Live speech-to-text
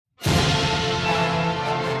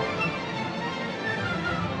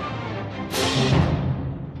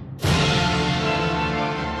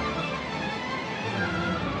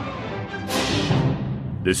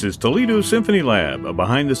This is Toledo Symphony Lab, a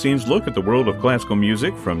behind-the-scenes look at the world of classical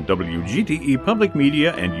music from WGTE Public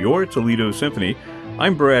Media and your Toledo Symphony.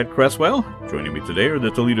 I'm Brad Cresswell. Joining me today are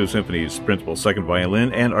the Toledo Symphony's principal second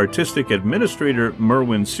violin and artistic administrator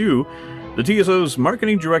Merwin Siu, the TSO's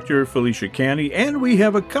marketing director Felicia Canny, and we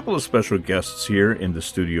have a couple of special guests here in the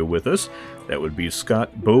studio with us. That would be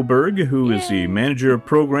Scott Boberg, who is the manager of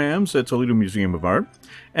programs at Toledo Museum of Art,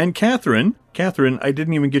 and Catherine. Catherine, I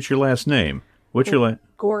didn't even get your last name. What's your last?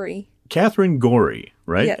 Gorey. Catherine Gorey,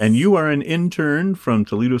 right? Yes. And you are an intern from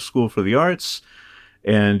Toledo School for the Arts,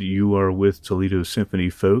 and you are with Toledo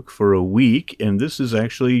Symphony Folk for a week, and this is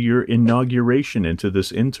actually your inauguration into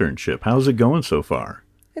this internship. How's it going so far?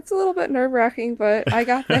 It's a little bit nerve-wracking, but I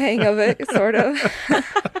got the hang of it, sort of.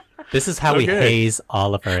 This is how we haze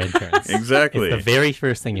all of our interns. Exactly. It's the very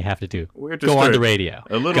first thing you have to do. We have to Go on start the radio.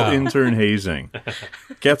 A little intern hazing.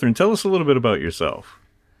 Catherine, tell us a little bit about yourself.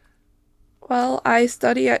 Well, I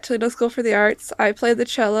study at Toledo School for the Arts. I play the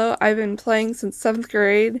cello. I've been playing since 7th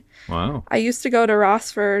grade. Wow. I used to go to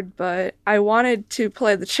Rossford, but I wanted to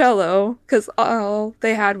play the cello because all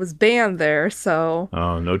they had was band there, so...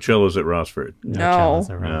 Oh, no cellos at Rossford. No. cellos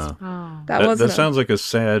at Rossford. Oh. That sounds like a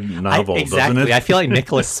sad novel, exactly. doesn't it? I feel like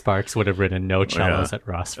Nicholas Sparks would have written No Cellos at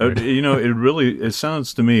Rossford. It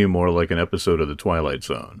sounds to me more like an episode of The Twilight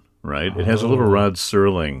Zone. Right, it has a little Rod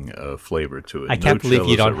Serling flavor to it. I can't believe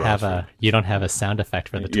you don't have a sound effect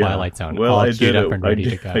for the Twilight Zone. Well, all I queued did up and ready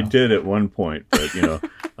to go. I did at one point, but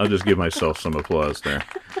I'll just give myself some applause there.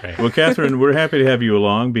 Right. Well, Catherine, we're happy to have you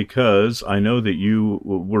along because I know that you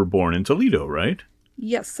were born in Toledo, right?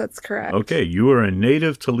 Yes, that's correct. Okay, you are a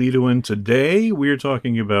native Toledoan. Today we are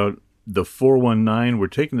talking about the 419. We're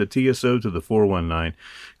taking the TSO to the 419.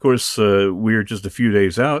 Of course, we're just a few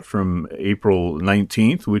days out from April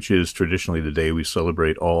 19th, which is traditionally the day we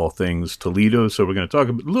celebrate all things Toledo. So we're going to talk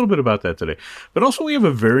a little bit about that today. But also we have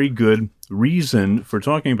a very good reason for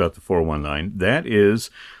talking about the 419. That is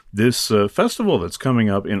this festival that's coming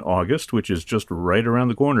up in August, which is just right around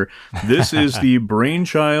the corner. This is the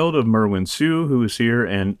brainchild of Merwin Siu, who is here,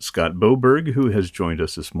 and Scott Boberg, who has joined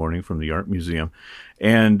us this morning from the Art Museum.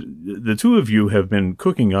 And the two of you have been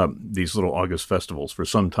cooking up these little August festivals for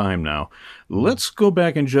some time now. Let's go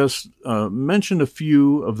back and just mention a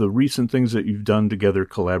few of the recent things that you've done together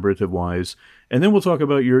collaborative-wise, and then we'll talk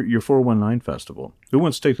about your 419 festival. Who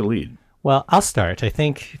wants to take the lead? Well, I'll start. I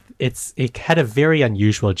think it had a very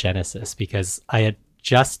unusual genesis because I had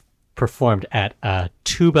just performed at a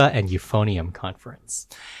tuba and euphonium conference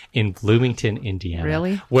in Bloomington, Indiana.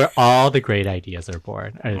 Really? Where all the great ideas are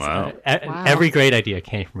born. Wow. Every great idea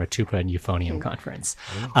came from a tuba and euphonium conference.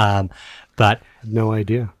 But no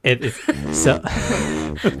idea. It's so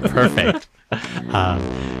perfect.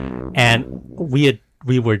 And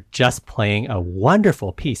we were just playing a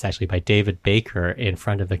wonderful piece, actually, by David Baker in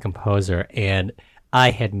front of the composer, and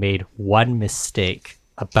I had made one mistake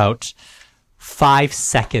about 5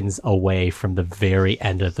 seconds away from the very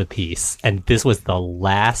end of the piece. And this was the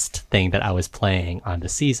last thing that I was playing on the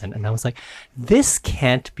season. And I was like, this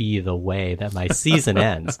can't be the way that my season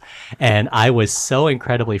ends. And I was so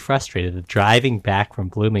incredibly frustrated. Driving back from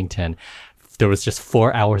Bloomington, there was just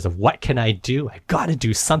 4 hours of what can I do? I've got to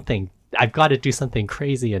do something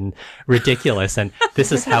crazy and ridiculous. And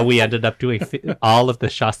this is how we ended up doing all of the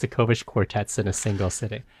Shostakovich quartets in a single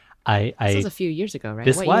sitting. This was a few years ago, right?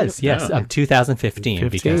 This was 2015.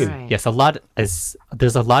 Because Right. yes,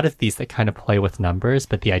 there's a lot of these that kind of play with numbers,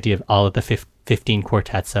 but the idea of all of the 15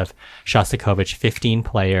 quartets of Shostakovich, 15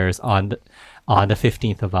 players on the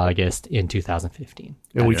 15th of August in 2015.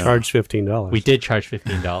 And we charged $15. We did charge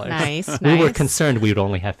 $15. Nice. We were concerned we would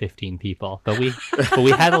only have 15 people, but we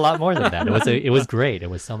had a lot more than that. It was great.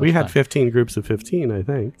 It was so much fun. We had 15 groups of 15, I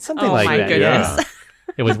think. Something Oh like my that. goodness. Yeah.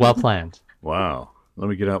 It was well planned. Wow. Let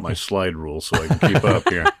me get out my slide rule so I can keep up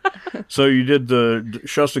here. So you did the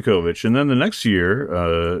Shostakovich, and then the next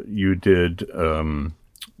year you did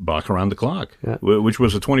Bach Around the Clock, which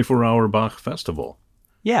was a 24-hour Bach festival.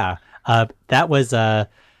 Yeah, that was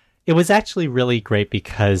it was actually really great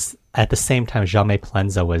because at the same time, Jaume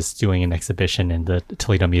Plenza was doing an exhibition in the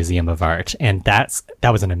Toledo Museum of Art, and that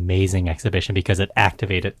was an amazing exhibition because it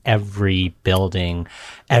activated every building,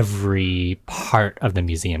 every part of the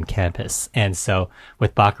museum campus. And so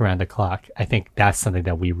with Bach Around the Clock, I think that's something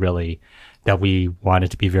that we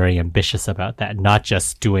wanted to be very ambitious about, that not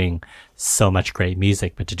just doing so much great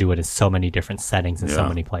music, but to do it in so many different settings in so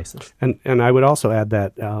many places. And I would also add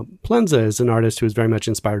that Plenza is an artist who is very much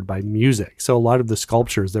inspired by music. So a lot of the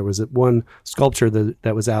sculptures, there was one sculpture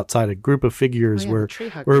that was outside, a group of figures were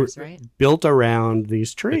right? built around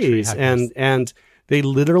these trees. The tree huggers. And they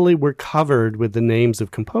literally were covered with the names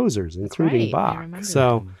of composers, including right. I Bach. remember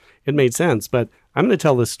So it made sense. But I'm going to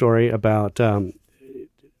tell this story about,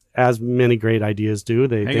 as many great ideas do,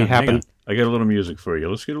 they Hang happen. on. I got a little music for you.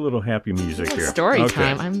 Let's get a little happy music here. Story Okay.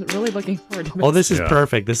 time. I'm really looking forward to this. Oh, this is Yeah.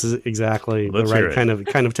 perfect. This is exactly Let's the hear right it.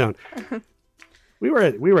 kind of tone. We were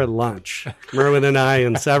at lunch, Merwin and I,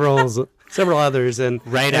 and several others, and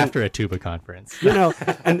Right after a tuba conference. you know,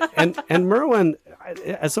 and Merwin,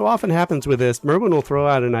 as so often happens with this, Merwin will throw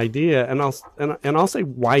out an idea, and I'll say,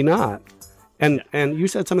 why not? And you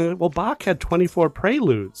said something like, well, Bach had 24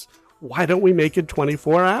 preludes. Why don't we make it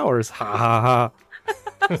 24 hours? Ha ha ha.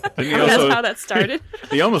 And he, That's also, how that started.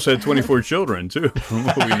 he almost had 24 children, too, from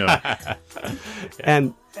what we know.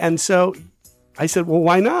 And so I said, well,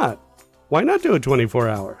 why not? Why not do it 24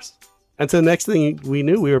 hours? And so the next thing we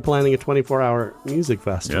knew, we were planning a 24-hour music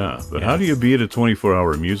festival. Yeah, but how do you beat a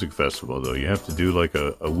 24-hour music festival, though? You have to do like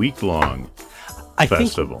a week-long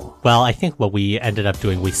festival. I think what we ended up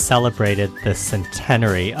doing, we celebrated the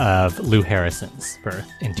centenary of Lou Harrison's birth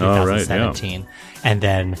in Oh, right, 2017. And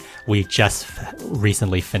then we just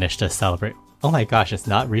recently finished a celebration. Oh my gosh, it's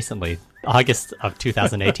not recently. August of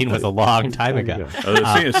 2018 was a long time ago.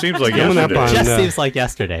 It seems like Coming up yesterday. on- Just no. seems like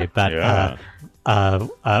yesterday, but Yeah.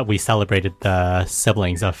 we celebrated the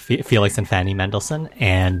siblings of Felix and Fanny Mendelssohn,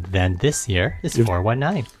 and then this year is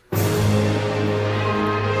 419.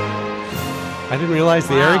 I didn't realize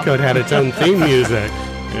the area code had its own theme music.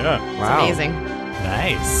 Yeah. Wow. Amazing.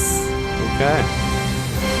 Nice. Okay.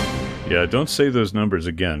 Yeah, don't say those numbers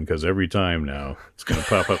again, because every time now it's going to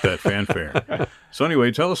pop up that fanfare. So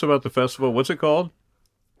anyway, tell us about the festival. What's it called?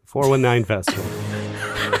 419 Festival.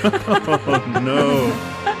 Oh, no.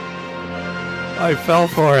 I fell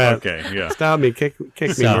for it. Okay, yeah. Stop me. Kick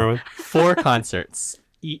me, Merwin. 4 concerts.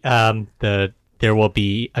 There will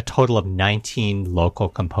be a total of 19 local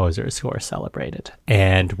composers who are celebrated,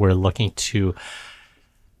 and we're looking to.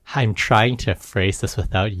 I'm trying to phrase this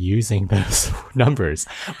without using those numbers.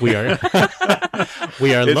 We are.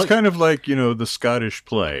 It's kind of like, the Scottish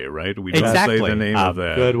play, right? We don't say Exactly. the name of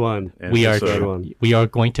that. Good one. And We are it's, Good one. we are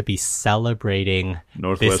going to be celebrating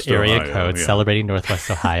Northwest this area Ohio, code, yeah. celebrating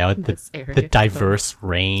Northwest Ohio, area the code. diverse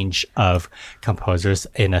range of composers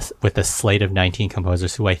with a slate of 19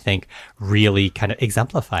 composers who I think really kind of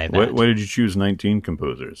exemplify that. Why did you choose 19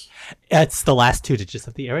 composers? It's the last 2 digits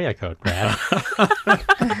of the area code, Brad.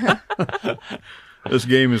 This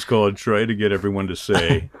game is called Try to Get Everyone to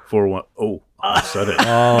Say 4-1. Oh, I said it.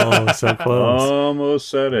 Oh, so close. Almost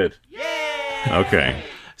said it. Okay.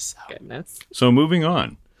 Goodness. So moving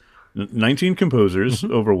on. 19 composers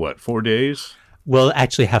over what? 4 days? We'll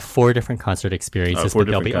actually have 4 different concert experiences, 4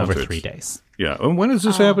 but they'll be different over concerts. 3 days. Yeah. And when is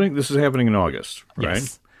this happening? This is happening in August, right?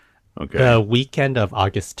 Yes. Okay. The weekend of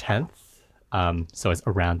August 10th. So it's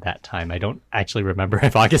around that time. I don't actually remember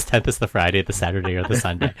if August 10th is the Friday, the Saturday, or the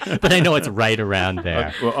Sunday, but I know it's right around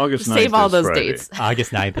there. Well, August 9th Save all is those Friday. dates.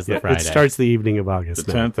 August 9th is the Friday. It starts the evening of August.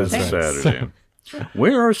 The 10th is That's right. Saturday.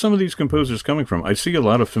 Where are some of these composers coming from? I see a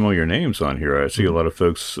lot of familiar names on here. I see a lot of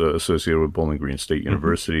folks associated with Bowling Green State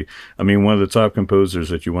University. I mean, one of the top composers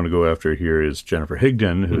that you want to go after here is Jennifer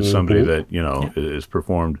Higdon, who's somebody that, is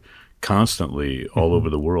performed constantly all over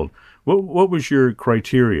the world. What was your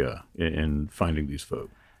criteria in finding these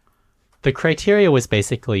folks? The criteria was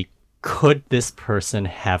basically, could this person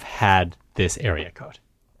have had this area code?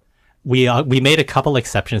 We made a couple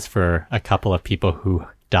exceptions for a couple of people who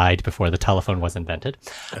died before the telephone was invented,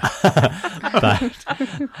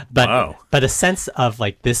 but a sense of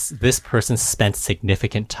like this person spent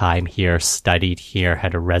significant time here, studied here,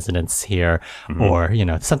 had a residence here, or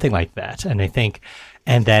something like that. And I think,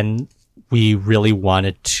 and then we really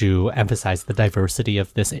wanted to emphasize the diversity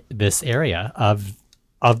of this area of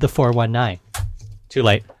the 419. Too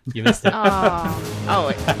late, you missed it. Oh,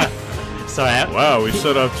 wait. Sorry. Wow, we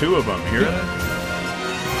set off 2 of them. Hear that?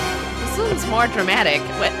 This one's more dramatic.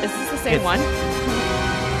 What, is this the same one?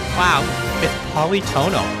 Wow. It's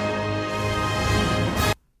polytonal.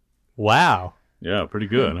 Wow. Yeah, pretty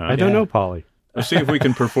good, huh? I don't know, Polly. Let's see if we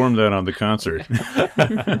can perform that on the concert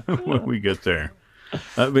when we get there.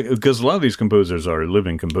 Because a lot of these composers are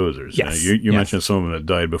living composers. Yes. You Yes. mentioned some of them that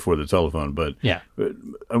died before the telephone, but Yeah.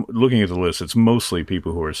 looking at the list, it's mostly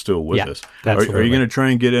people who are still with us. Are absolutely. you going to try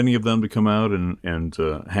and get any of them to come out and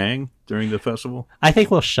hang during the festival? I think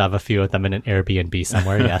we'll shove a few of them in an Airbnb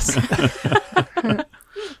somewhere. Yes. Is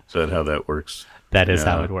that how that works? That is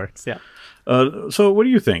Yeah. how it works. Yeah. So what do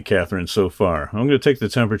you think, Catherine, so far? I'm going to take the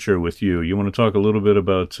temperature with you. You want to talk a little bit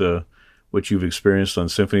about what you've experienced on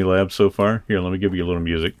Symphony Lab so far? Here, let me give you a little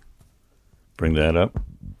music. Bring that up.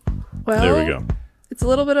 Well, There we go. It's a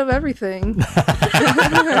little bit of everything.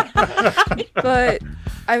 But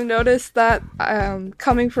I've noticed that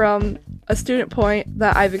coming from a student point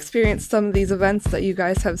that I've experienced some of these events that you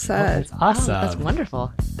guys have said. That's awesome. That's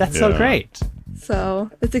wonderful. That's so Yeah. great. So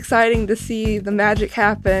it's exciting to see the magic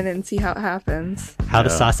happen and see how it happens. How the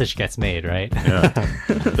Yeah. sausage gets made, right? Yeah.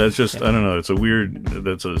 That's just, I don't know.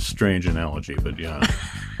 That's a strange analogy, but yeah.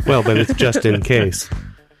 Well, but it's just in case.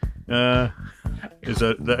 Is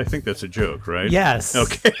that, I think that's a joke, right? Yes.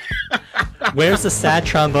 Okay. Where's the sad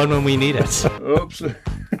trombone when we need it? Oops.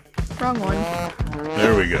 Wrong one.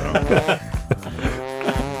 There we go.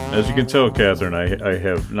 As you can tell, Catherine, I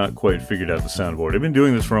have not quite figured out the soundboard. I've been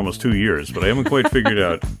doing this for almost 2 years, but I haven't quite figured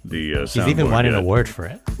out the soundboard. He's even won an yet. award for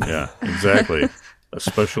it. Yeah, exactly. A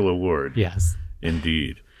special award. Yes.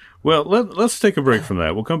 Indeed. Well, let's take a break from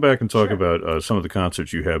that. We'll come back and talk about some of the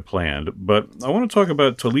concerts you have planned. But I want to talk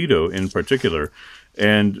about Toledo in particular.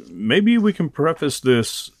 And maybe we can preface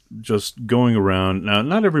this just going around. Now,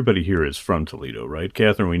 not everybody here is from Toledo, right?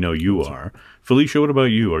 Catherine, we know you are. Felicia, what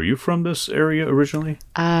about you? Are you from this area originally?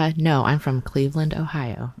 No, I'm from Cleveland,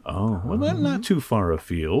 Ohio. Oh, well, that's not too far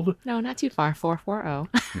afield. No, not too far. 440.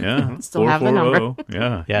 Yeah. Still have the number. 440.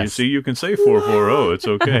 Yeah. Yes. You see, you can say 440. It's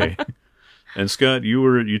okay. And Scott,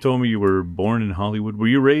 you told me you were born in Hollywood. Were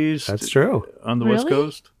you raised That's true. on the West Really?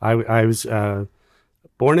 Coast? I was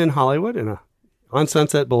born in Hollywood on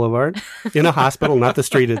Sunset Boulevard in a hospital, not the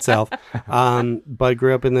street itself, but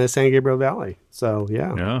grew up in the San Gabriel Valley. So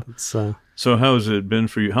yeah, Yeah. it's So how has it been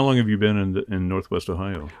for you? How long have you been in Northwest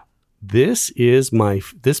Ohio? this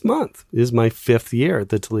month is my 5th year at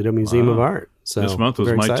the Toledo Museum of Art. So This month was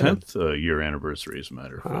very my excited. 10th year anniversary, as a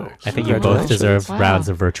matter of Wow. fact. I think you both deserve Wow. rounds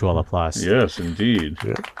of virtual applause. Yes, indeed.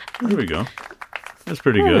 Yeah. There we go. That's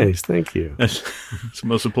pretty good. Nice, thank you. That's the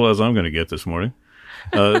most applause I'm going to get this morning.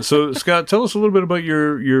 So, Scott, tell us a little bit about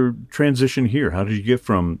your transition here. How did you get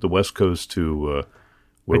from the West Coast to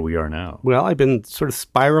where we are now? Well, I've been sort of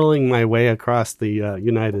spiraling my way across the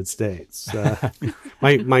United States.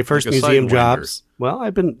 My first Like a museum sidewinder. jobs. Well,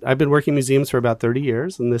 I've been working museums for about 30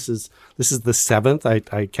 years, and this is the 7th.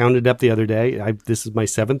 I counted up the other day. This is my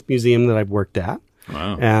 7th museum that I've worked at,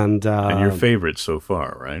 Wow. and your favorite so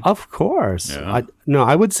far, right? of course, Yeah.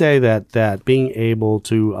 I would say that being able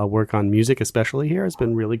to work on music, especially here, has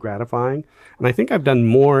been really gratifying. And I think I've done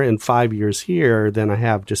more in 5 years here than I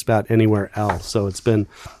have just about anywhere else. So it's been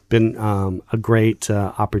a great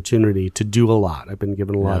opportunity to do a lot. I've been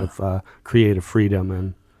given a lot of creative freedom.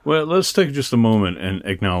 And Well, let's take just a moment and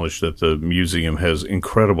acknowledge that the museum has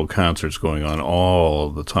incredible concerts going on all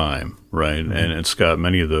the time, right? Mm-hmm. And Scott,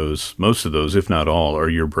 most of those, if not all, are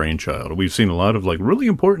your brainchild. We've seen a lot of really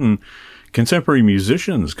important contemporary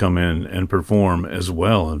musicians come in and perform as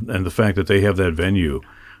well. And the fact that they have that venue,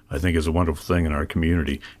 I think, is a wonderful thing in our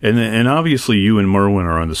community. And obviously you and Merwin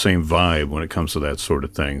are on the same vibe when it comes to that sort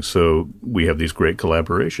of thing. So we have these great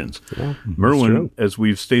collaborations. Merwin, true. as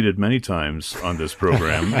we've stated many times on this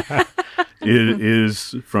program, it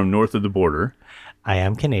is from north of the border. I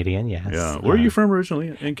am Canadian, yes. Yeah. Where are you from originally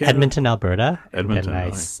in Canada? Edmonton, Alberta. Edmonton,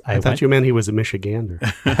 And nice. I I thought went, you meant he was a Michigander.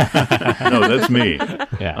 No, that's me.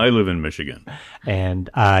 Yeah. I live in Michigan. and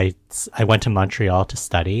I went to Montreal to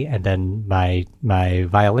study, and then my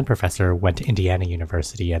violin professor went to Indiana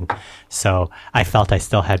University, and so I felt I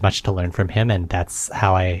still had much to learn from him, and that's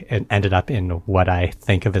how I ended up in what I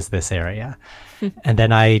think of as this area. And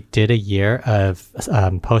then I did a year of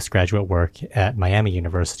postgraduate work at Miami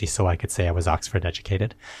University, so I could say I was Oxford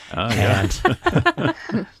educated. And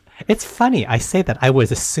it's funny, I say that I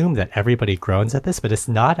would assume that everybody groans at this, but it's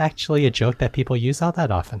not actually a joke that people use all that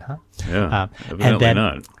often, huh? Yeah. Evidently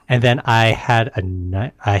not. And then I had a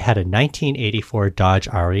 1984 Dodge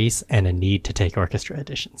Aries and a need to take orchestra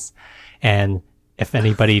auditions. And if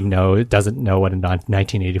anybody doesn't know what a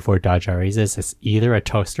 1984 Dodge Aries is, it's either a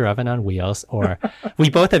toaster oven on wheels, or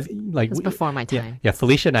we both have It's before my time. Yeah,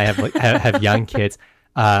 Felicia and I have young kids.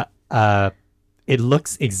 It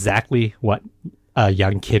looks exactly what a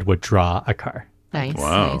young kid would draw a car. Nice.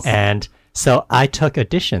 Wow. Nice. And so I took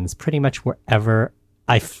auditions pretty much wherever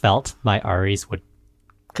I felt my Aries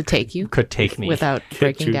Could take you could take me without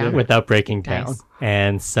breaking you down. there. without breaking down. Nice.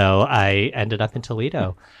 And so I ended up in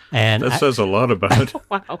Toledo. And That says a lot about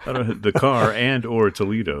Wow. the car and or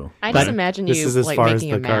Toledo. I But just imagine This you is as like far as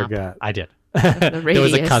making the a car map. got. I did. The There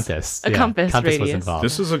was a radius. compass. A Yeah, compass was radius. involved.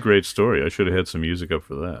 This is a great story. I should have had some music up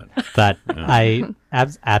for that. But I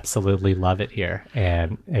absolutely love it here.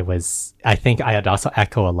 And I think I'd also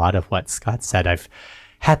echo a lot of what Scott said. I've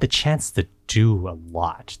had the chance to do a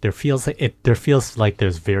lot. There feels like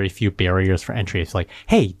there's very few barriers for entry. It's like,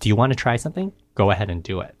 hey, do you want to try something? Go ahead and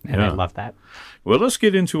do it. And I Yeah. love that. Well, let's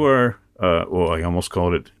get into our Well, I almost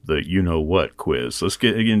called it the you-know-what quiz. Let's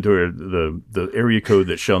get into the area code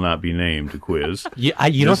that shall not be named quiz. You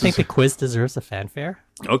don't think the quiz deserves a fanfare?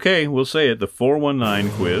 Okay, we'll say it. The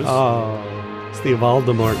 419 quiz. Oh, it's the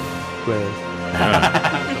Voldemort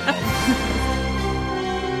quiz.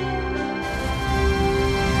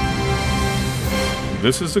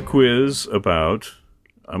 This is a quiz about...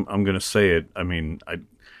 I'm going to say it. I mean,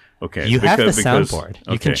 okay. You have the soundboard.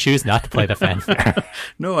 You can okay. choose not to play the fanfare.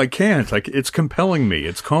 No, I can't. It's compelling me.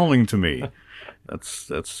 It's calling to me.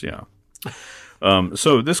 That's yeah.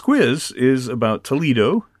 So this quiz is about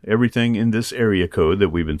Toledo, everything in this area code that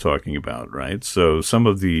we've been talking about, right? So some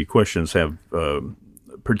of the questions have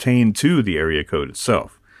pertain to the area code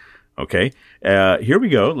itself. Okay, here we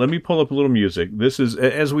go. Let me pull up a little music. This is,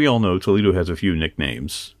 as we all know, Toledo has a few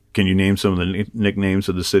nicknames. Can you name some of the nicknames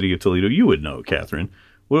of the city of Toledo? You would know, Catherine.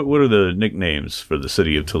 What are the nicknames for the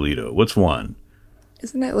city of Toledo? What's one?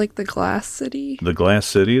 Isn't it like the Glass City? The Glass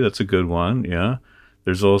City, that's a good one, yeah.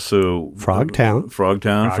 There's also Frogtown.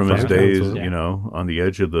 Frogtown from his days, yeah. you know, on the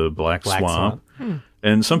edge of the Black Swamp.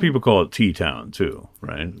 And some people call it T-Town too,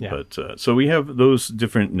 right? Yeah. But so we have those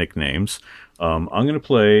different nicknames. I'm going to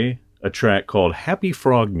play a track called Happy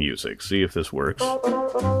Frog Music. See if this works.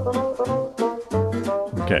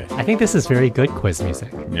 Okay. I think this is very good quiz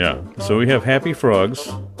music. Yeah. So we have Happy Frogs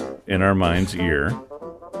in our mind's ear.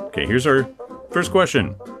 Okay, here's our first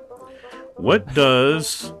question. What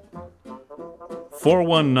does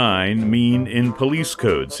 419 mean in police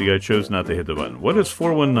code? See, I chose not to hit the button. What does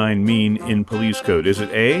 419 mean in police code? Is it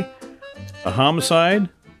A, a homicide?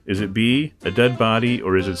 Is it B, a dead body?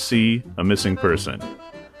 Or is it C, a missing person?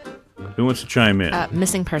 Who wants to chime in?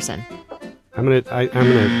 Missing person. I'm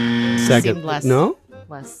gonna second. Seemed less. No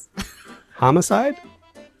Less. homicide.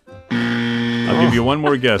 I'll give you one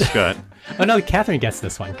more guess, Scott. Oh no, Catherine gets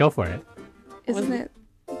this one. Go for it. Isn't it?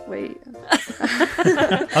 Wait.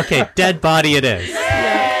 Okay, dead body it is. Yay!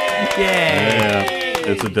 Yeah,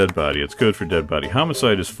 it's a dead body. It's code for dead body.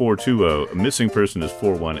 Homicide is 420. A missing person is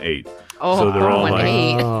 418. Oh, so they're all like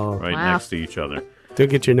 418. Oh, right Wow. next to each other. don't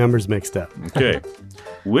get your numbers mixed up. Okay.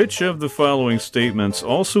 Which of the following statements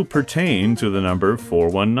also pertain to the number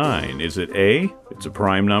 419? Is it A, it's a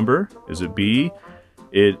prime number? Is it B,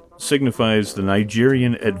 it signifies the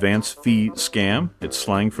Nigerian advance fee scam? It's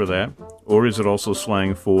slang for that. Or is it also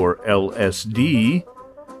slang for LSD?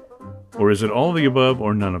 Or is it all of the above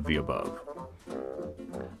or none of the above?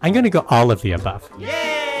 I'm going to go all of the above.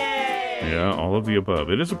 Yeah, all of the above.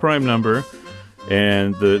 It is a prime number.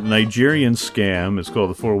 And the Nigerian scam is called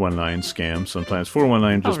the 419 scam. Sometimes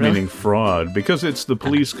 419 just really? meaning fraud because it's the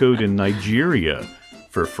police code in Nigeria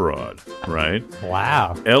for fraud, right?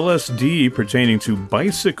 Wow. LSD pertaining to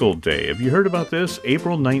Bicycle Day. Have you heard about this?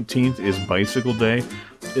 April 19th is Bicycle Day.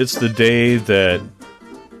 It's the day that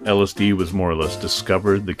LSD was more or less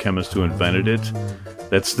discovered, the chemist who invented it.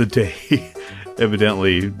 That's the day.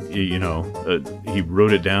 Evidently, you know, he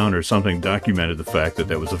wrote it down or something, documented the fact that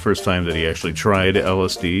was the first time that he actually tried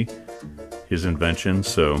LSD, his invention.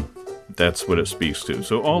 So that's what it speaks to.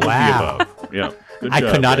 So all Wow. of the above. Yeah. Good I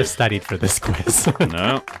job, could not have Dave. studied for this quiz.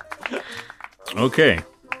 No. Okay.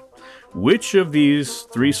 Which of these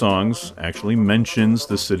three songs actually mentions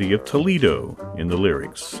the city of Toledo in the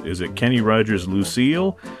lyrics? Is it Kenny Rogers'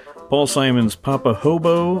 Lucille, Paul Simon's Papa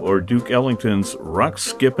Hobo, or Duke Ellington's Rock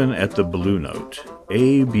Skippin' at the Blue Note?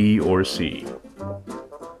 A, B, or C?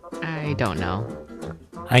 I don't know.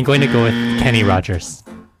 I'm going to go with Kenny Rogers.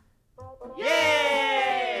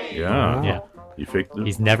 Yeah. Yeah. You picked the,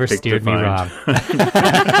 He's never picked the steered me find. wrong.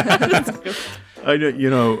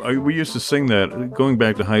 We used to sing that, going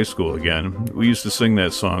back to high school again, we used to sing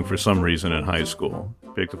that song for some reason in high school.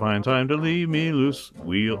 Pick the fine time to leave me loose,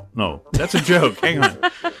 wheel. No, that's a joke. Hang on.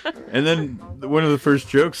 And then one of the first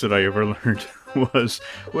jokes that I ever learned was,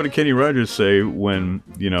 what did Kenny Rogers say when,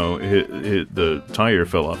 the tire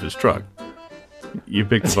fell off his truck? You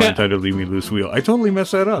picked the fine time to leave me loose, wheel. I totally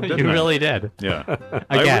messed that up, didn't You I? really did. Yeah.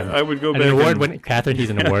 Again, I would go an back and- award-winning Catherine. He's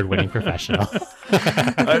an award-winning professional.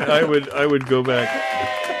 I would go back.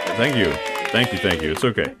 Thank you. It's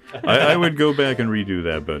okay. I would go back and redo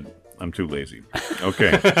that, but I'm too lazy.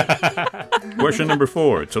 Okay. Question number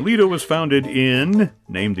 4. Toledo was founded in,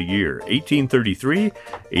 name the year, 1833,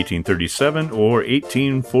 1837, or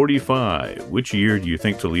 1845. Which year do you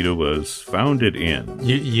think Toledo was founded in?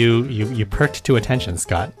 You perked to attention,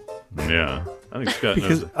 Scott. Yeah. I think Scott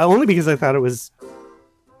knows Only because I thought it was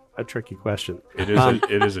a tricky question. it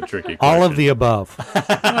is a tricky question. All of the above.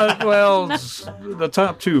 Well, the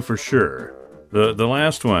top two for sure. The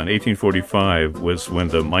last one, 1845, was when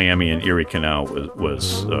the Miami and Erie Canal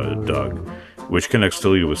was dug, which connects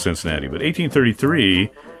Toledo with Cincinnati. But 1833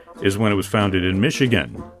 is when it was founded in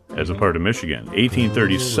Michigan, as a part of Michigan.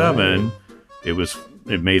 1837,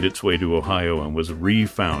 it made its way to Ohio and was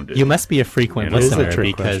refounded. You must be a frequent It is a listener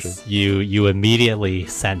trick because question. you immediately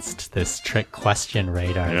sensed this trick question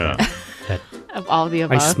radar. Yeah. That Of all the I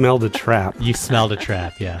above. smelled a trap. you smelled a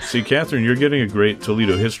trap, yeah. See, Catherine, you're getting a great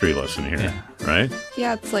Toledo history lesson here, Yeah. right?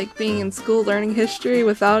 Yeah, it's like being in school learning history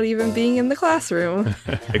without even being in the classroom.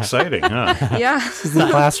 Exciting, huh? Yeah. This is the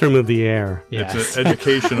classroom of the air. Yes. It's an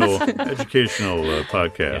educational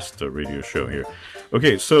podcast radio show here.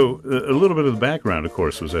 Okay, so a little bit of the background, of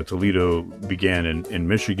course, was that Toledo began in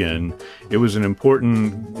Michigan. It was an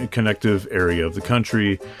important connective area of the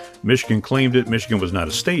country. Michigan claimed it. Michigan was not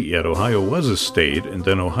a state yet. Ohio was a state, and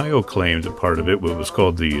then Ohio claimed a part of it, what was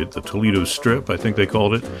called the Toledo Strip, I think they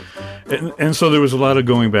called it. And so there was a lot of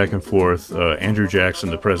going back and forth. Andrew Jackson,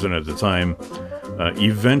 the president at the time,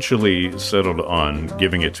 eventually settled on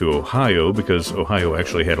giving it to Ohio because Ohio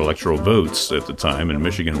actually had electoral votes at the time, and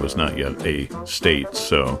Michigan was not yet a state.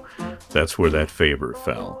 So that's where that favor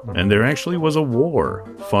fell. And there actually was a war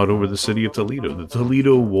fought over the city of Toledo, the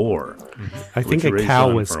Toledo War. I think which a raged cow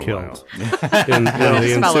on was for a killed while. in the fell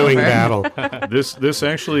ensuing over. battle. This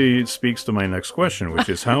actually speaks to my next question, which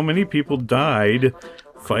is how many people died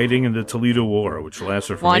fighting in the Toledo War, which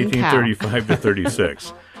lasted from One cow. 1835 to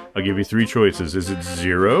 36. I'll give you three choices. Is it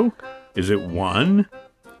 0? Is it 1?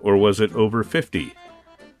 Or was it over 50?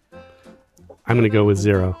 I'm going to go with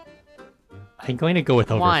 0. I'm going to go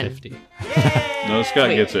with over 1. 50. No, Scott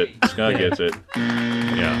Wait. gets it. Scott gets it.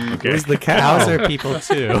 Yeah, It okay. was the cow. Cows are people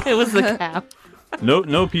too. It was the cap.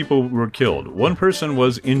 No people were killed. One person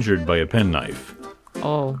was injured by a penknife.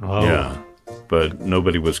 Oh. Oh, Yeah, but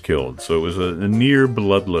nobody was killed. So it was a near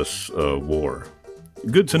bloodless war.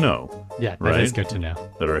 Good to know yeah, that is Right. good to know.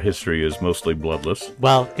 that our history is mostly bloodless.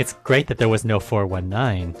 Well, it's great that there was no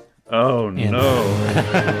 419. Oh, In-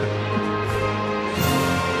 no.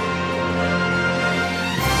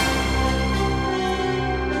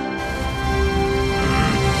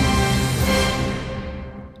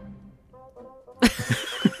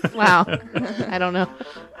 Wow. I don't know.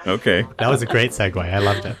 Okay. That was a great segue. I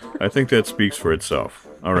loved it. I think that speaks for itself.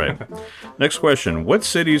 All right. Next question. What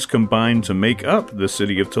cities combined to make up the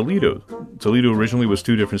city of Toledo? Toledo originally was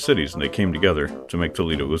two different cities, and they came together to make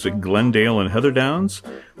Toledo. Was it Glendale and Heather Downs?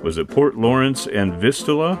 Was it Port Lawrence and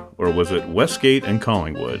Vistula? Or was it Westgate and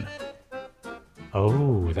Collingwood?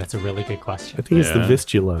 Oh, that's a really good I question. think it's the Yeah.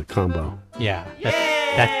 Vistula combo. Yeah,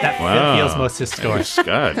 that Wow. feels most historic.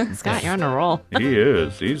 Scott. Scott, you're on a roll. He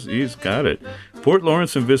is. He's got it. Port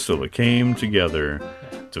Lawrence and Vistula came together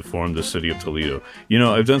to form the city of Toledo. You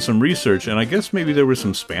know, I've done some research, and I guess maybe there were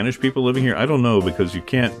some Spanish people living here. I don't know, because you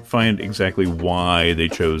can't find exactly why they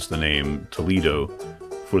chose the name Toledo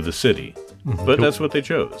for the city. But that's what they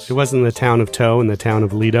chose. It wasn't the town of Toe and the town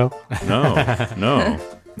of Lido.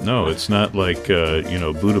 No, it's not like,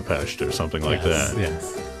 Budapest or something like that.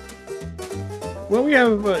 Yes. Well, we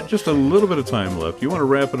have just a little bit of time left. You want to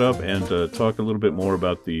wrap it up and talk a little bit more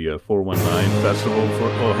about the 419 festival?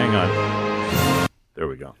 Oh, hang on. There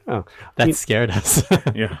we go. Oh, That scared us.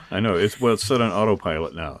 Yeah, I know. It's set on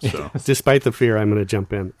autopilot now. So despite the fear, I'm going to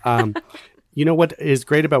jump in. You know what is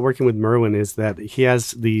great about working with Merwin is that he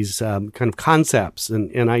has these kind of concepts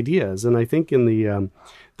and ideas. And I think in the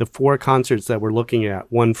 4 concerts that we're looking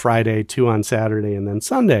at, 1 Friday, 2 on Saturday, and then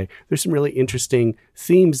Sunday, there's some really interesting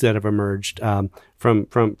themes that have emerged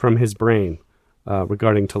from his brain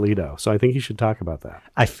regarding Toledo. So I think you should talk about that.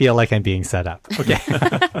 I feel like I'm being set up. Okay.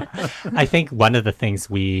 I think one of the things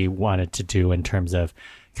we wanted to do in terms of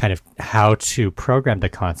kind of how to program the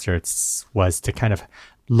concerts was to kind of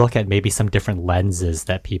look at maybe some different lenses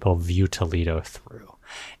that people view Toledo through.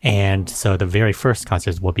 And so the very first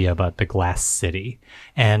concerts will be about the Glass City.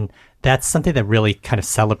 And that's something that really kind of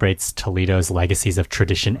celebrates Toledo's legacies of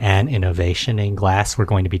tradition and innovation in glass. We're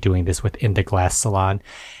going to be doing this within the Glass Salon.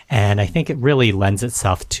 And I think it really lends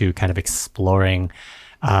itself to kind of exploring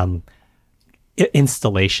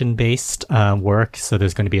installation-based work. So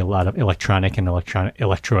there's going to be a lot of electronic and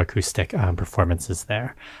electroacoustic performances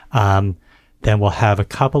there. Then we'll have a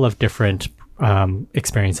couple of different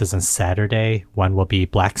experiences on Saturday. One will be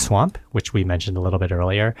Black Swamp, which we mentioned a little bit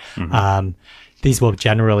earlier. Mm-hmm. These will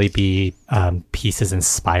generally be pieces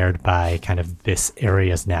inspired by kind of this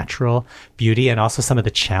area's natural beauty and also some of the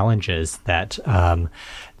challenges that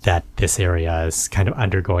that this area is kind of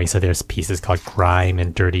undergoing. So there's pieces called Grime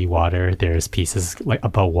and Dirty Water. There's pieces like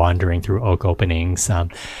about wandering through oak openings,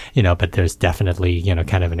 but there's definitely,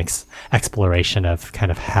 kind of an exploration of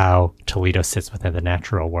kind of how Toledo sits within the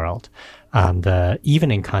natural world. The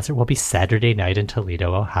evening concert will be Saturday night in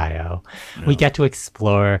Toledo, Ohio. Yeah. We get to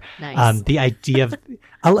explore the idea of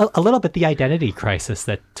a little bit the identity crisis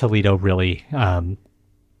that Toledo really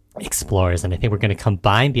explores. And I think we're going to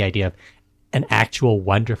combine the idea of an actual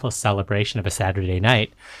wonderful celebration of a Saturday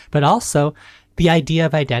night, but also the idea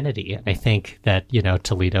of identity. And I think that,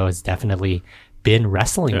 Toledo has definitely been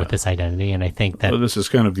wrestling with this identity. And I think that this is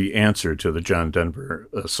kind of the answer to the John Denver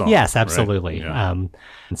song. Yes, absolutely. Right?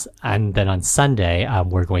 Yeah. And then on Sunday,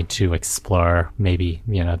 we're going to explore maybe,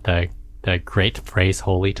 the great phrase,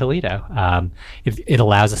 Holy Toledo. It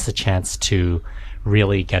allows us a chance to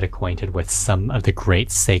really get acquainted with some of the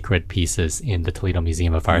great sacred pieces in the Toledo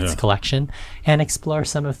Museum of Art's collection and explore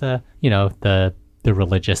some of the, the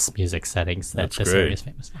religious music settings that this area is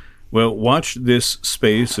famous for. Well, watch this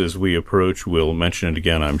space as we approach. We'll mention it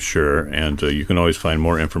again, I'm sure. And you can always find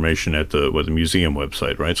more information at the museum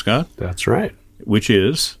website, right, Scott? That's right. Which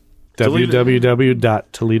is?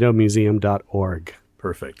 www.toledomuseum.org.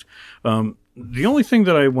 Perfect. The only thing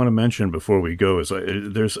that I want to mention before we go is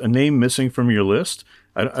there's a name missing from your list.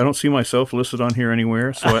 I don't see myself listed on here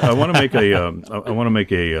anywhere, so I want to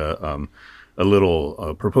make a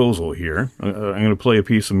little proposal here. I'm going to play a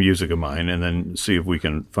piece of music of mine and then see if we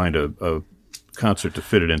can find a concert to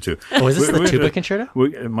fit it into. Oh, is this the tuba concerto?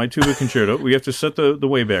 My tuba concerto. We have to set the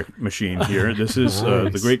Wayback Machine here. This is the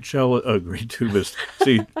great great tubist.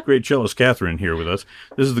 See, great cellist Catherine here with us.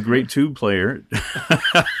 This is the great tube player.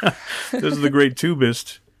 This is the great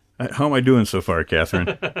tubist. How am I doing so far,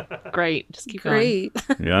 Catherine? Great. Just keep Great.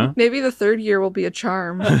 going. Yeah? Maybe the third year will be a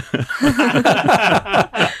charm. Oh,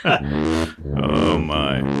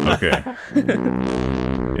 my. Okay.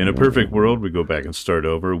 In a perfect world, we go back and start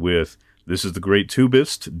over with this is the great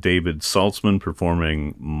tubist, David Saltzman,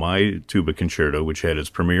 performing My Tuba Concerto, which had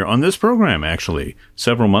its premiere on this program, actually,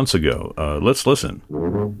 several months ago. Let's listen.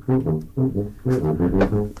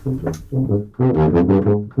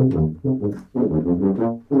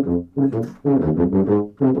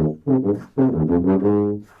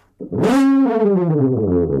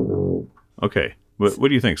 Okay. What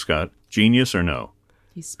do you think, Scott? Genius or no?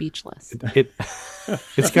 He's speechless.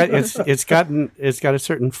 It's got a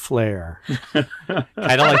certain flair. I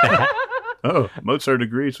don't like that. Oh, Mozart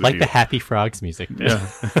agrees with like you. the Happy Frogs music. Yeah,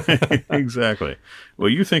 exactly. Well,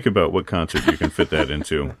 you think about what concert you can fit that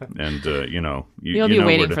into, and You'll you be know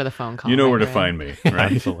waiting where to, for the phone call. You know where to right? find me,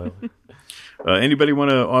 right? Absolutely. Anybody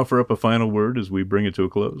want to offer up a final word as we bring it to a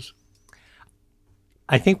close?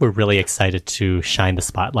 I think we're really excited to shine the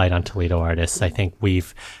spotlight on Toledo artists. I think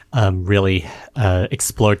we've really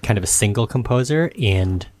explored kind of a single composer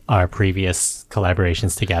in our previous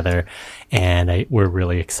collaborations together, and we're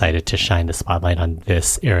really excited to shine the spotlight on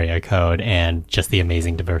this area code and just the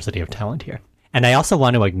amazing diversity of talent here. And I also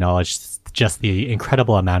want to acknowledge just the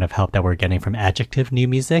incredible amount of help that we're getting from Adjective New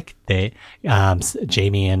Music.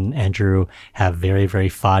 Jamie and Andrew have very, very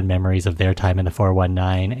fond memories of their time in the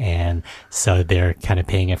 419, and so they're kind of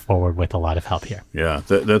paying it forward with a lot of help here. Yeah,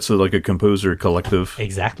 that's like a composer collective.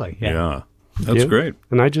 Exactly. Yeah. That's great.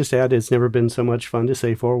 And I just add, it's never been so much fun to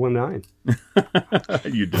say 419.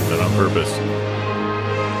 You did that on purpose.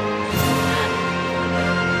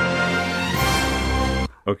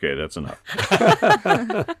 Okay, that's enough.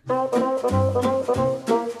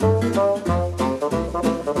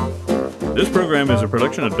 This program is a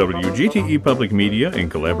production of WGTE Public Media in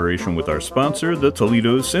collaboration with our sponsor, the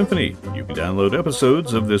Toledo Symphony. You can download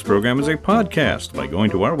episodes of this program as a podcast by going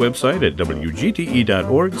to our website at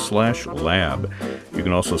wgte.org/lab. You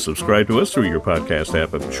can also subscribe to us through your podcast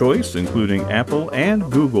app of choice, including Apple and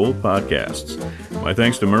Google Podcasts. My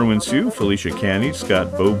thanks to Merwin Sue, Felicia Canny,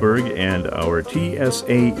 Scott Boberg, and our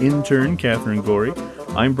TSA intern, Catherine Gorey.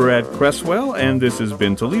 I'm Brad Cresswell, and this has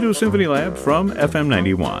been Toledo Symphony Lab from FM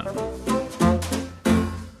 91.